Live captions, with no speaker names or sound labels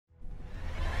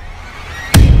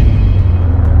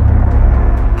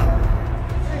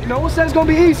said it's going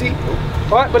to be easy.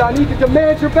 All right, but I need to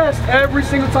demand your best every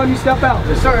single time you step out.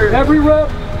 Yes, sir. Every rep,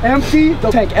 empty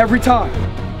the tank every time.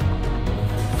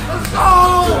 Let's go!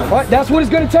 All right, that's what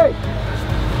it's going to take.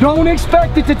 Don't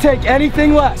expect it to take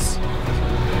anything less.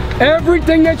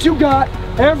 Everything that you got,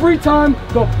 every time,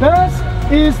 the best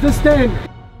is the standard.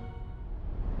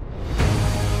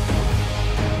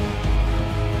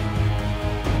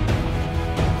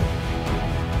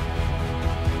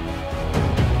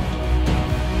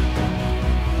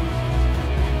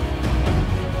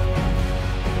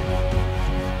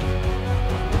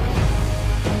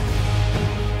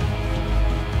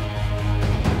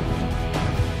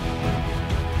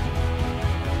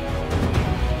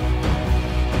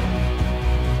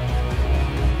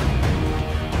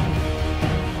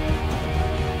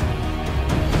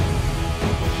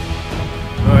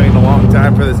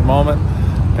 Time for this moment,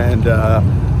 and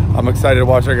I'm excited to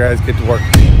watch our guys get to work.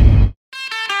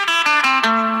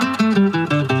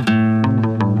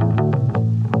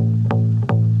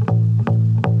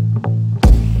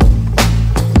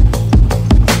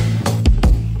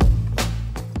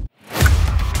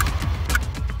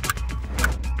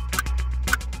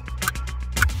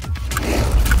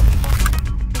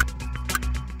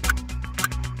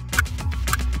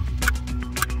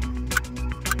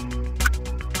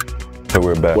 So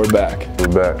we're back. We're back. We're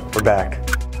back. We're back.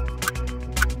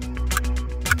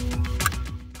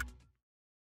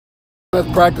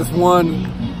 Let's practice one.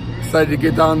 Excited to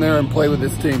get down there and play with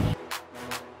this team.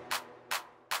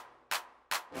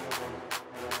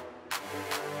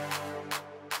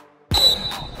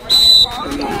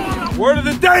 Word of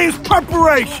the day is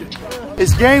preparation.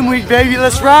 It's game week, baby.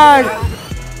 Let's ride.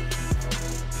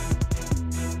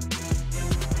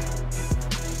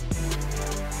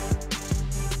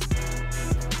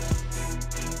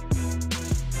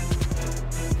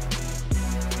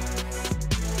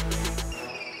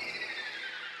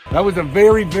 That was a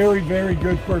very, very, very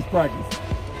good first practice.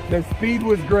 The speed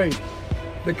was great.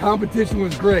 The competition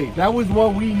was great. That was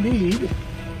what we need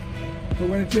to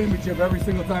win a championship every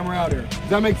single time we're out here. Does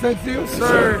that make sense to you? Yes,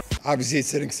 sir. Obviously,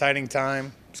 it's an exciting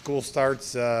time. School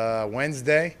starts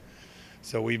Wednesday,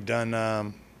 so we've done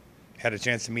had a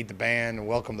chance to meet the band and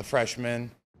welcome the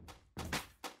freshmen.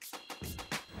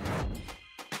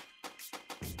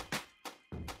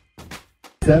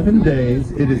 "7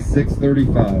 days, it is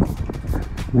 6:35.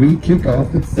 We kick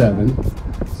off at 7,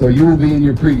 so you will be in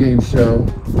your pregame show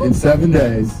in 7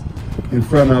 days in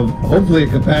front of hopefully a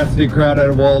capacity crowd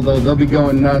at Waldo. They'll be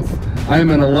going nuts. I am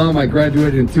an alum. I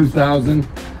graduated in 2000.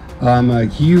 I'm a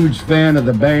huge fan of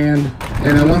the band,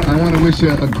 and I want to wish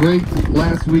you a great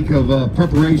last week of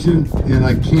preparation, and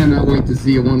I cannot wait to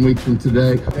see you 1 week from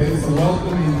today. Hey, so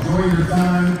welcome. Enjoy your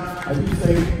time. I do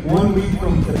say 1 week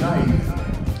from tonight,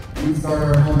 we start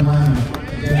our home line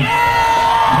again.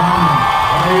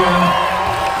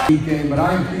 Weekend, but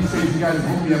I appreciate you guys.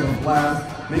 Hope you have a blast.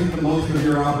 Make the most of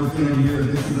your opportunity here.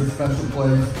 This is a special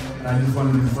place, and I just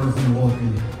wanted this person to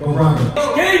welcome you. Go Broncos.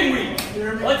 It's game week.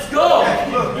 Let's go.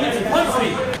 It's country.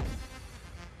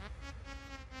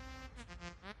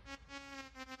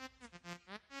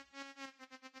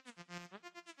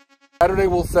 Saturday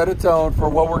will set a tone for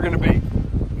what we're going to be.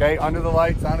 Okay, under the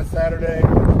lights on a Saturday,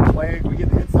 playing, we get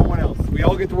to hit someone else. We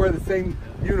all get to wear the same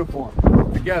uniform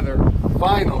together,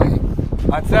 finally,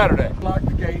 on Saturday. Lock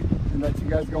the gate and let you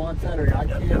guys go on Saturday. I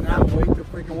cannot wait to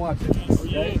freaking watch it.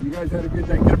 Okay, you guys had a good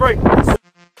day. Get a break.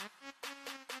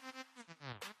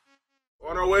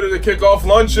 On our way to the kickoff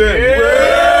luncheon. Yeah!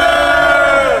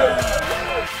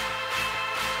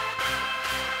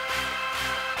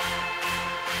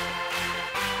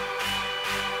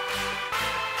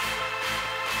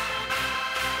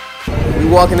 We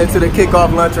walking into the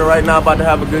kickoff luncheon right now, about to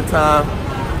have a good time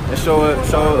and show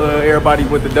everybody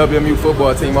what the WMU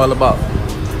football team all about.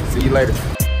 See you later.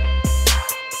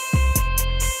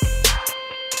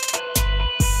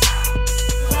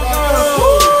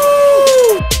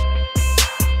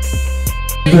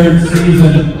 Third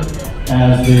season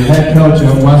as the head coach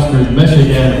of Western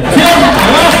Michigan, Tim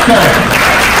Lester.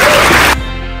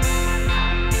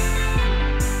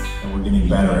 And we're getting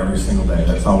better every single day.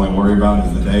 That's all we worry about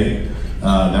is the day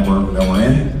that we're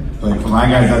in. But for my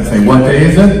guys, I'd say, what day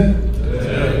is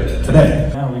it?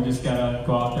 Today. Yeah, we just gotta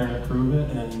go out there and prove it,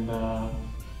 and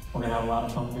we're gonna have a lot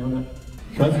of fun doing it.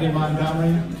 President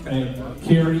Montgomery and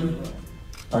Kerry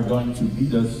are going to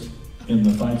beat us in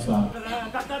the fight stop.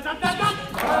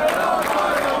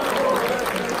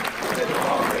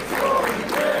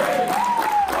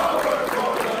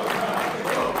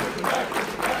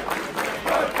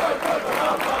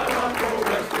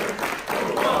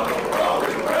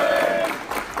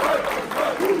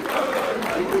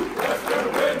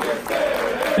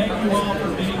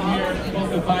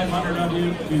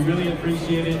 We really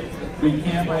appreciate it. We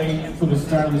can't wait for the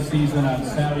start of the season on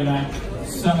Saturday night,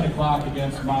 7 o'clock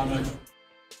against Monmouth.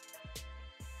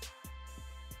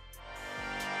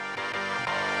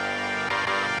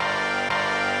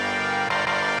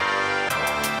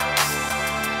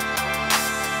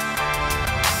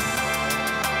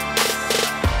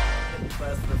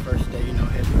 For the first day, heading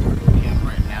to boot camp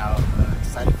right now.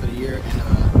 Excited for the year,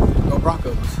 and go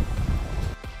Broncos.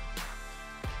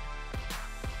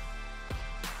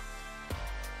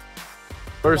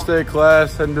 First day of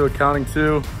class, heading to accounting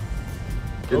 2.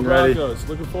 Getting ready. Go Broncos,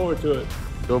 looking forward to it.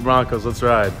 Go Broncos, let's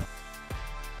ride.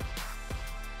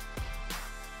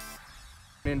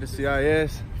 Into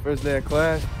CIS, first day of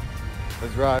class,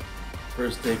 let's ride.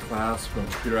 First day class from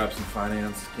Computer Apps and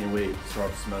Finance. Can't wait to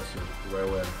start the semester the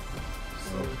right way.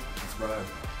 So let's ride.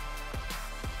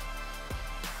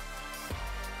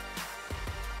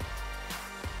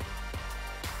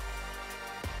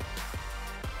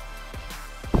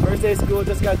 First day of school,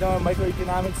 just got done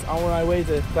microeconomics, on my way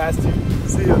to class 2.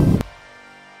 See ya.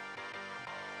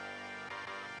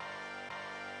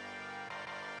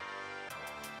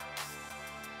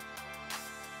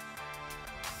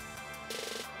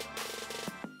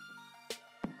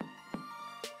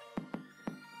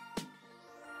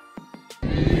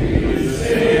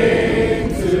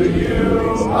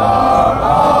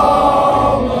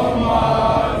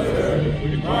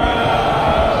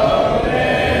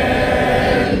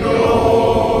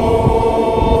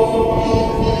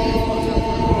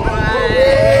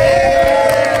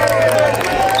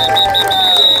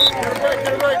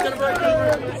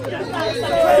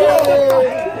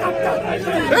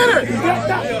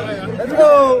 Let's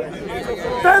go!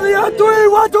 Family on 3!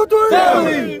 1, 2, 3!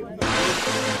 Family!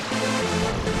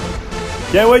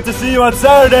 Can't wait to see you on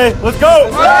Saturday. Let's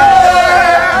go!